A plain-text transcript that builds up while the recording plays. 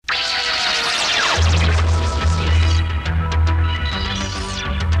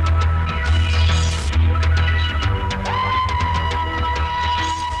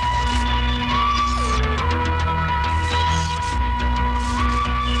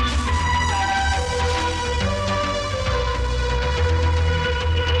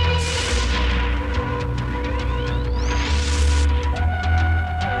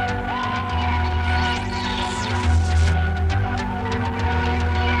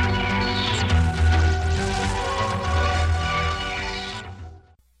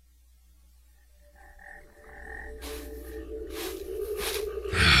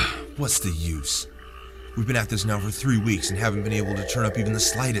What's the use? We've been at this now for 3 weeks and haven't been able to turn up even the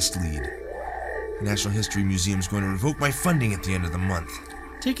slightest lead. The National History Museum's going to revoke my funding at the end of the month.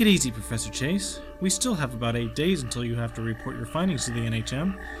 Take it easy, Professor Chase. We still have about 8 days until you have to report your findings to the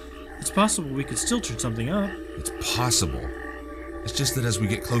NHM. It's possible we could still turn something up. It's possible. It's just that as we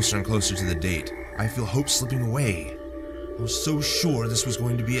get closer and closer to the date, I feel hope slipping away. I was so sure this was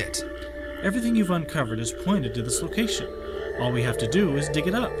going to be it. Everything you've uncovered is pointed to this location. All we have to do is dig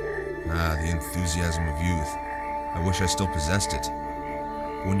it up. Ah, the enthusiasm of youth. I wish I still possessed it.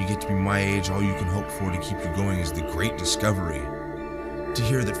 But when you get to be my age, all you can hope for to keep you going is the great discovery. To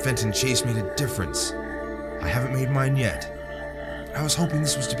hear that Fenton Chase made a difference. I haven't made mine yet. I was hoping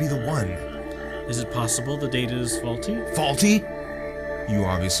this was to be the one. Is it possible the data is faulty? Faulty? You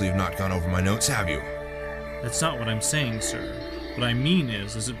obviously have not gone over my notes, have you? That's not what I'm saying, sir. What I mean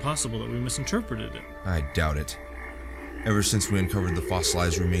is it possible that we misinterpreted it? I doubt it. Ever since we uncovered the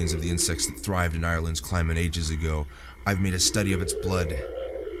fossilized remains of the insects that thrived in Ireland's climate ages ago, I've made a study of its blood.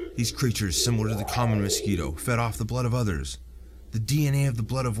 These creatures, similar to the common mosquito, fed off the blood of others. The DNA of the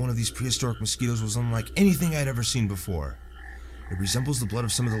blood of one of these prehistoric mosquitoes was unlike anything I'd ever seen before. It resembles the blood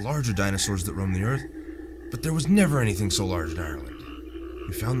of some of the larger dinosaurs that roam the earth, but there was never anything so large in Ireland.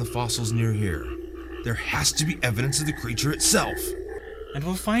 We found the fossils near here. There has to be evidence of the creature itself. And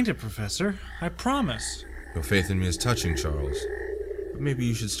we'll find it, Professor. I promise. Your faith in me is touching, Charles. But maybe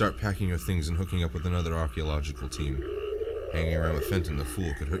you should start packing your things and hooking up with another archaeological team. Hanging around with Fenton the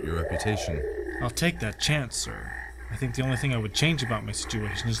Fool could hurt your reputation. I'll take that chance, sir. I think the only thing I would change about my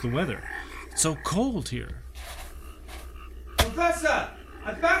situation is the weather. It's so cold here. Professor!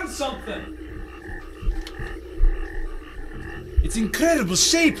 I found something! It's incredible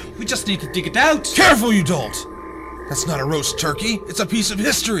shape! We just need to dig it out! Careful, you dolt! That's not a roast turkey, it's a piece of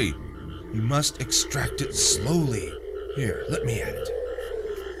history! You must extract it slowly. Here, let me at it.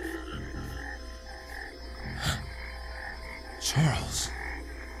 Charles,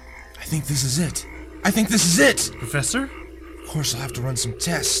 I think this is it. I think this is it! Professor? Of course, I'll have to run some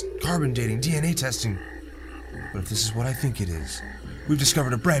tests, carbon dating, DNA testing. But if this is what I think it is, we've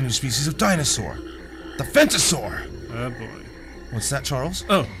discovered a brand new species of dinosaur. The Fentosaur! Oh boy. What's that, Charles?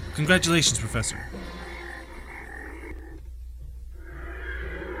 Oh, congratulations, Professor.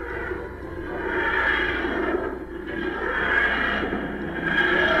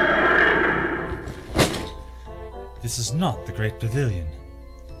 This is not the Great Pavilion.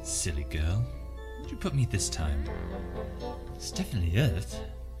 Silly girl. Where'd you put me this time? It's definitely Earth.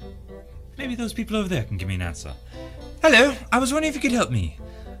 Maybe those people over there can give me an answer. Hello, I was wondering if you could help me.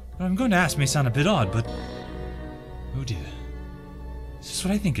 What I'm going to ask may sound a bit odd, but... Oh dear. Is this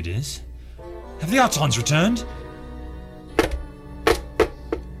what I think it is? Have the Autons returned?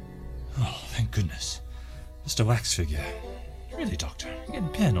 Oh, thank goodness. Just a wax figure. Really, Doctor, you're getting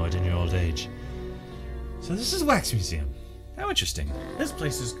paranoid in your old age. So this is a wax museum. How interesting. This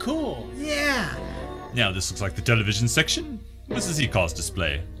place is cool. Yeah. Now this looks like the television section. What's the Z-Cars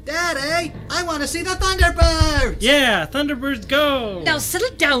display? Daddy, I want to see the Thunderbirds! Yeah, Thunderbirds go! Now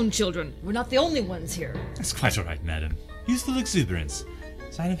settle down, children. We're not the only ones here. That's quite all right, madam. Youthful exuberance.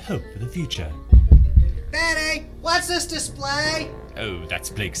 Sign of hope for the future. Daddy, what's this display? Oh,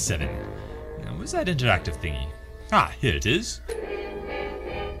 that's Blake 7. Now, where's that interactive thingy? Ah, here it is.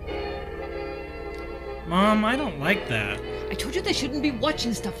 Mom, I don't like that. I told you they shouldn't be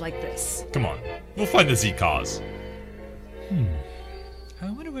watching stuff like this. Come on, we'll find the Z-Cars. I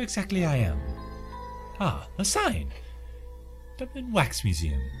wonder where exactly I am. Ah, a sign. Dublin Wax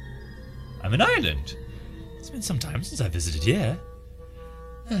Museum. I'm in Ireland. It's been some time since I visited here.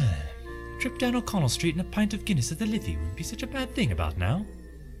 Trip down O'Connell Street and a pint of Guinness at the Liffey wouldn't be such a bad thing about now.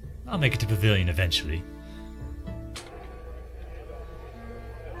 I'll make it to Pavilion eventually.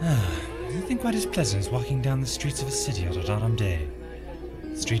 Nothing quite as pleasant as walking down the streets of a city on an autumn day.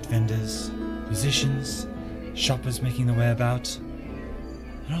 Street vendors, musicians, shoppers making their way about.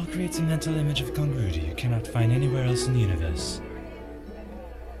 It all creates a mental image of congruity you cannot find anywhere else in the universe.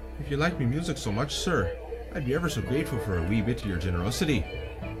 If you like me music so much, sir, I'd be ever so grateful for a wee bit of your generosity.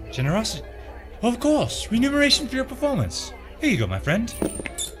 Generosity? Of course, remuneration for your performance. Here you go, my friend.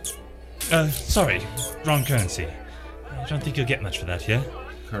 Sorry, wrong currency. I don't think you'll get much for that here.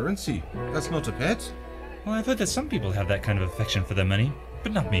 Currency? That's not a pet? Well, I've heard that some people have that kind of affection for their money,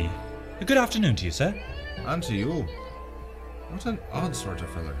 but not me. A good afternoon to you, sir. And to you. What an odd sort of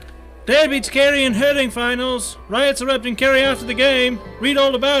feller. Dale beats Kerry in hurling finals. Riots erupt in Kerry after the game. Read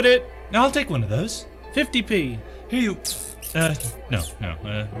all about it. Now I'll take one of those. 50p. Here you... no.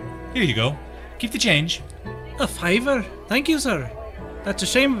 Here you go. Keep the change. A fiver. Thank you, sir. That's a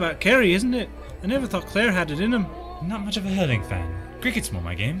shame about Kerry, isn't it? I never thought Claire had it in him. I'm not much of a hurling fan. Cricket's more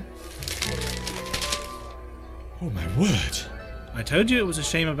my game. Oh my word. I told you it was a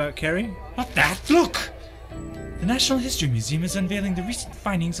shame about Carrie. Not that! Look! The National History Museum is unveiling the recent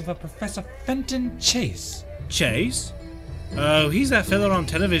findings of a Professor Fenton Chase. Chase? Oh, he's that fella on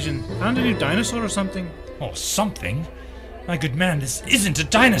television. Found a new dinosaur or something. Or something. My good man, this isn't a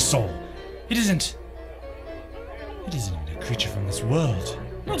dinosaur. It isn't even a creature from this world.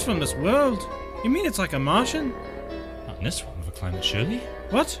 Not from this world. You mean it's like a Martian? Not in this form of a climate, surely.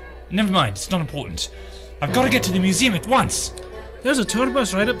 What? Never mind, it's not important. I've got to get to the museum at once. There's a tour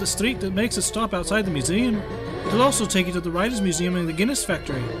bus right up the street that makes a stop outside the museum. It'll also take you to the Writers' Museum and the Guinness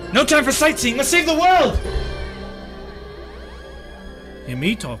Factory. No time for sightseeing, let's save the world! You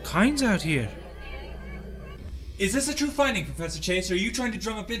meet all kinds out here. Is this a true finding, Professor Chase, or are you trying to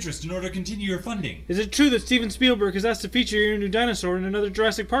drum up interest in order to continue your funding? Is it true that Steven Spielberg has asked to feature your new dinosaur in another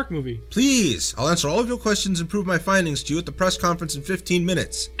Jurassic Park movie? Please, I'll answer all of your questions and prove my findings to you at the press conference in 15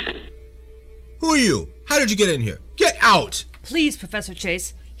 minutes. Who are you? How did you get in here? Get out! Please, Professor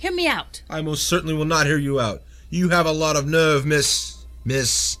Chase, hear me out. I most certainly will not hear you out. You have a lot of nerve, Miss...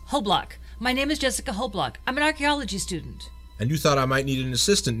 Hoblock. My name is Jessica Hoblock. I'm an archaeology student. And you thought I might need an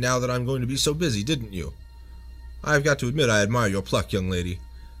assistant now that I'm going to be so busy, didn't you? I've got to admit I admire your pluck, young lady.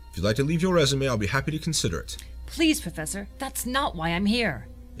 If you'd like to leave your resume, I'll be happy to consider it. Please, Professor, that's not why I'm here.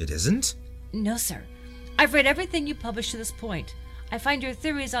 It isn't? No, sir. I've read everything you published to this point. I find your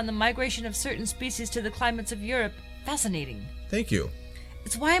theories on the migration of certain species to the climates of Europe fascinating. Thank you.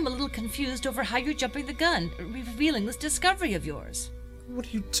 It's why I'm a little confused over how you're jumping the gun, revealing this discovery of yours. What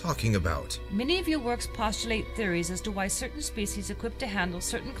are you talking about? Many of your works postulate theories as to why certain species equipped to handle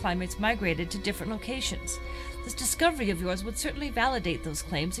certain climates migrated to different locations. This discovery of yours would certainly validate those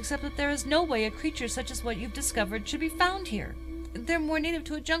claims, except that there is no way a creature such as what you've discovered should be found here. They're more native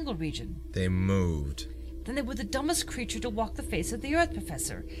to a jungle region. They moved. Then they were the dumbest creature to walk the face of the earth,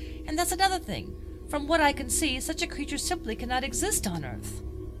 Professor. And that's another thing. From what I can see, such a creature simply cannot exist on Earth.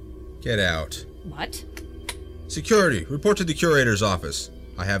 Get out. What? Security, report to the curator's office.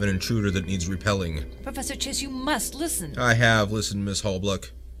 I have an intruder that needs repelling. Professor Chase, you must listen. I have listened, Miss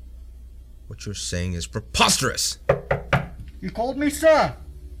Holbrook. What you're saying is preposterous. You called me, sir?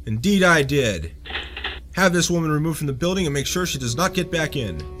 Indeed I did. Have this woman removed from the building and make sure she does not get back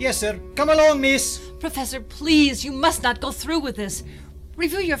in. Yes, sir. Come along, miss. Professor, please, you must not go through with this.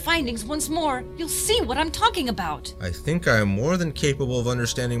 Review your findings once more. You'll see what I'm talking about. I think I am more than capable of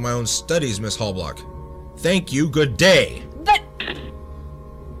understanding my own studies, Miss Holbrook. Thank you, good day. But...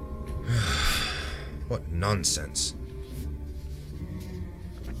 What nonsense.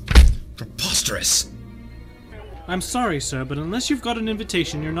 Preposterous. I'm sorry, sir, but unless you've got an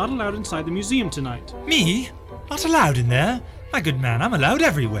invitation, you're not allowed inside the museum tonight. Me? Not allowed in there? My good man, I'm allowed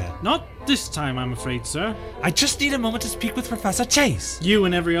everywhere. Not this time, I'm afraid, sir. I just need a moment to speak with Professor Chase. You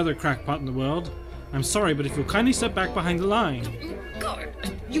and every other crackpot in the world. I'm sorry, but if you'll kindly step back behind the line. God,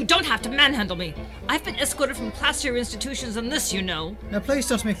 you don't have to manhandle me. I've been escorted from classier institutions than this, you know. Now, please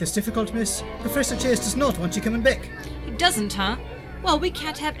don't make this difficult, miss. Professor Chase does not want you coming back. He doesn't, huh? Well, we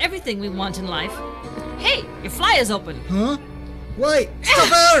can't have everything we want in life. Hey, your fly is open. Huh? Wait, stop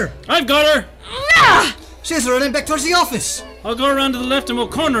her! I've got her! Ah! She's running back towards the office. I'll go around to the left and we'll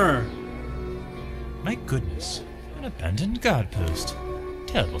corner her. My goodness, an abandoned guard post.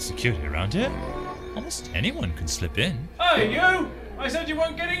 Terrible security around here. Almost anyone could slip in. Hey, you! I said you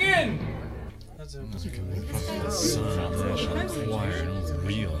weren't getting in!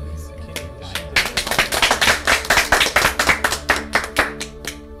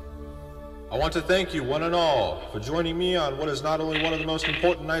 I want to thank you, one and all, for joining me on what is not only one of the most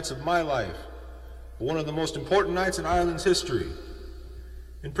important nights of my life, but one of the most important nights in Ireland's history.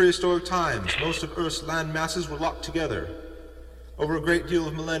 In prehistoric times, most of Earth's land masses were locked together. Over a great deal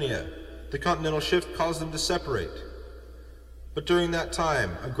of millennia, the continental shift caused them to separate. But during that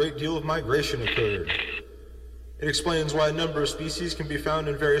time, a great deal of migration occurred. It explains why a number of species can be found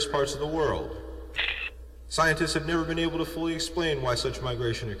in various parts of the world. Scientists have never been able to fully explain why such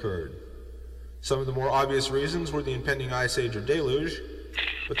migration occurred. Some of the more obvious reasons were the impending ice age or deluge,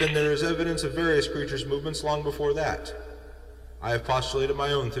 but then there is evidence of various creatures' movements long before that. I have postulated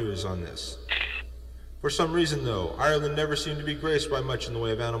my own theories on this. For some reason, though, Ireland never seemed to be graced by much in the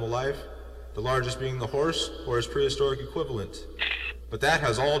way of animal life, the largest being the horse or his prehistoric equivalent. But that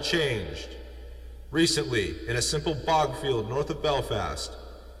has all changed. Recently, in a simple bog field north of Belfast,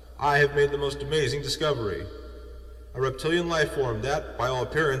 I have made the most amazing discovery. A reptilian life form that, by all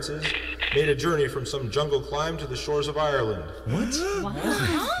appearances, made a journey from some jungle climb to the shores of Ireland. What?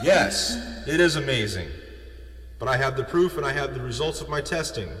 Yes, it is amazing. But I have the proof and I have the results of my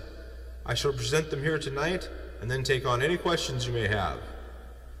testing. I shall present them here tonight and then take on any questions you may have.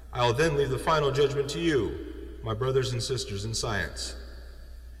 I'll then leave the final judgment to you, my brothers and sisters in science.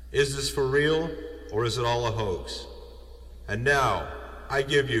 Is this for real, or is it all a hoax? And now, I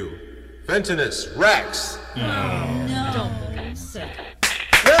give you Ventinus Rex! Don't look at sick.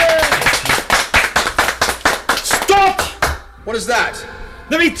 Stop! What is that?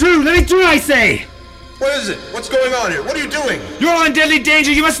 Let me through, I say! What is it? What's going on here? What are you doing? You're in deadly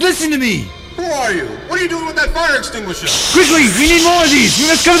danger, you must listen to me! Who are you? What are you doing with that fire extinguisher? Quickly, we need more of these! We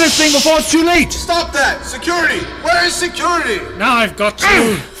must cover this thing before it's too late! Stop that! Security! Where is security? Now I've got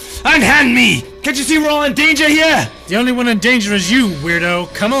you. Unhand me! Can't you see we're all in danger here? The only one in danger is you,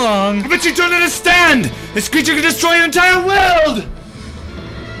 weirdo. Come along. But you don't understand! This creature could destroy your entire world!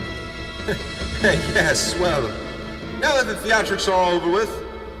 Yes, well, now that the theatrics are all over with,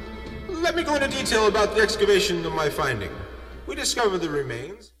 let me go into detail about the excavation of my finding. We discovered the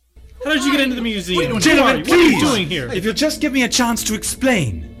remains. How did you get into the museum? Gentlemen, What are you please! doing here? If you'll just give me a chance to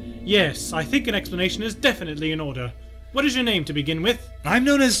explain. Yes, I think an explanation is definitely in order. What is your name to begin with? I'm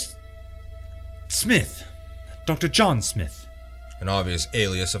known as Smith. Dr. John Smith. An obvious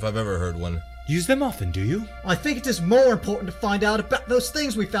alias if I've ever heard one. Use them often, do you? I think it is more important to find out about those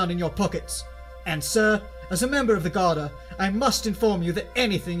things we found in your pockets. And sir, as a member of the Garda, I must inform you that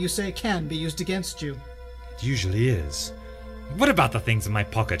anything you say can be used against you. It usually is. What about the things in my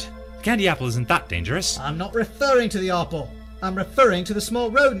pocket? Candy apple isn't that dangerous. I'm not referring to the apple. I'm referring to the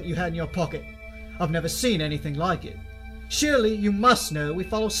small rodent you had in your pocket. I've never seen anything like it. Surely you must know we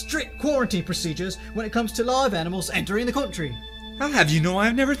follow strict quarantine procedures when it comes to live animals entering the country. I'll have you know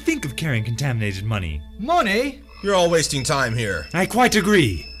I never think of carrying contaminated money. Money? You're all wasting time here. I quite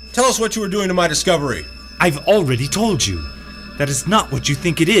agree. Tell us what you were doing to my discovery. I've already told you. That is not what you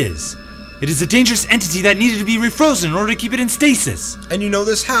think it is. It is a dangerous entity that needed to be refrozen in order to keep it in stasis. And you know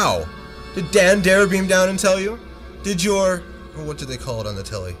this how? Did Dan dare beam down and tell you? Did your... what did they call it on the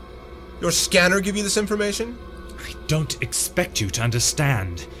telly? Your scanner give you this information? I don't expect you to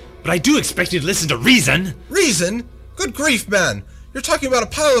understand, but I do expect you to listen to reason. Reason? Good grief, man! You're talking about a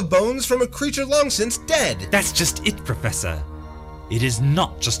pile of bones from a creature long since dead! That's just it, Professor. It is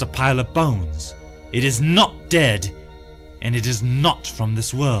not just a pile of bones. It is not dead, and it is not from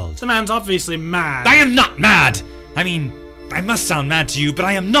this world. The man's obviously mad. I am not mad! I mean, I must sound mad to you, but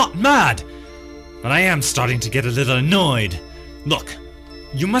I am not mad! But I am starting to get a little annoyed. Look,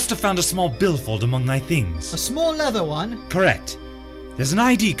 you must have found a small billfold among thy things. A small leather one? Correct. There's an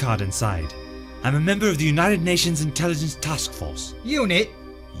ID card inside. I'm a member of the United Nations Intelligence Task Force. Unit?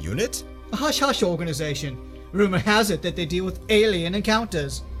 Unit? A hush-hush organization. Rumor has it that they deal with alien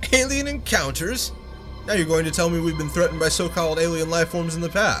encounters. Alien encounters? Now you're going to tell me we've been threatened by so-called alien life forms in the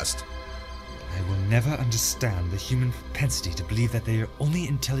past. I will never understand the human propensity to believe that they are only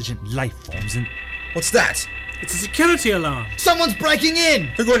intelligent life forms and... What's that? It's a security alarm. Someone's breaking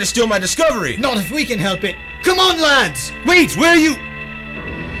in! They're going to steal my discovery! Not if we can help it! Come on, lads! Wait, where are you?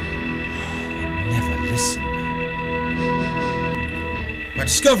 Never listen. My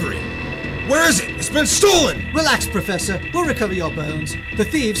discovery! Where is it? It's been stolen! Relax, Professor. We'll recover your bones. The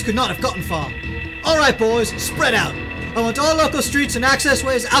thieves could not have gotten far. Alright, boys, spread out. I want all local streets and access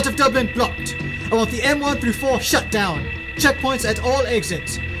ways out of Dublin blocked. I want the M1 through 4 shut down. Checkpoints at all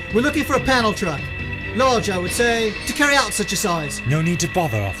exits. We're looking for a panel truck. Large, I would say, to carry out such a size. No need to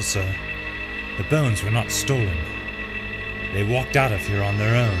bother, officer. The bones were not stolen. They walked out of here on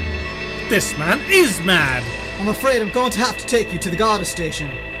their own. This man is mad. I'm afraid I'm going to have to take you to the Garda station.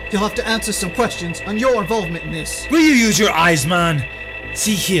 You'll have to answer some questions on your involvement in this. Will you use your eyes, man?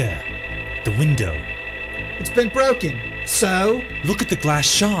 See here. The window. It's been broken. So? Look at the glass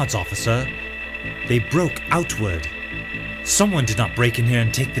shards, officer. They broke outward. Someone did not break in here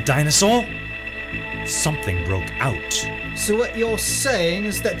and take the dinosaur. Something broke out. So what you're saying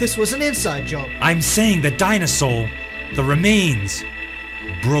is that this was an inside job? I'm saying the dinosaur, the remains,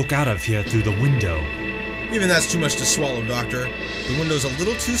 broke out of here through the window. Even that's too much to swallow, Doctor. The window's a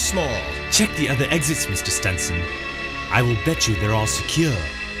little too small. Check the other exits, Mr. Stenson. I will bet you they're all secure.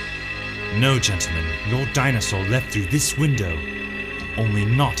 No, gentlemen, your dinosaur left through this window, only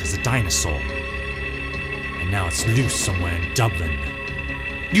not as a dinosaur. And now it's loose somewhere in Dublin.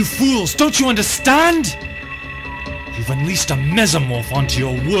 You fools, don't you understand? You've unleashed a mesomorph onto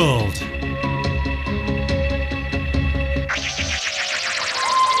your world.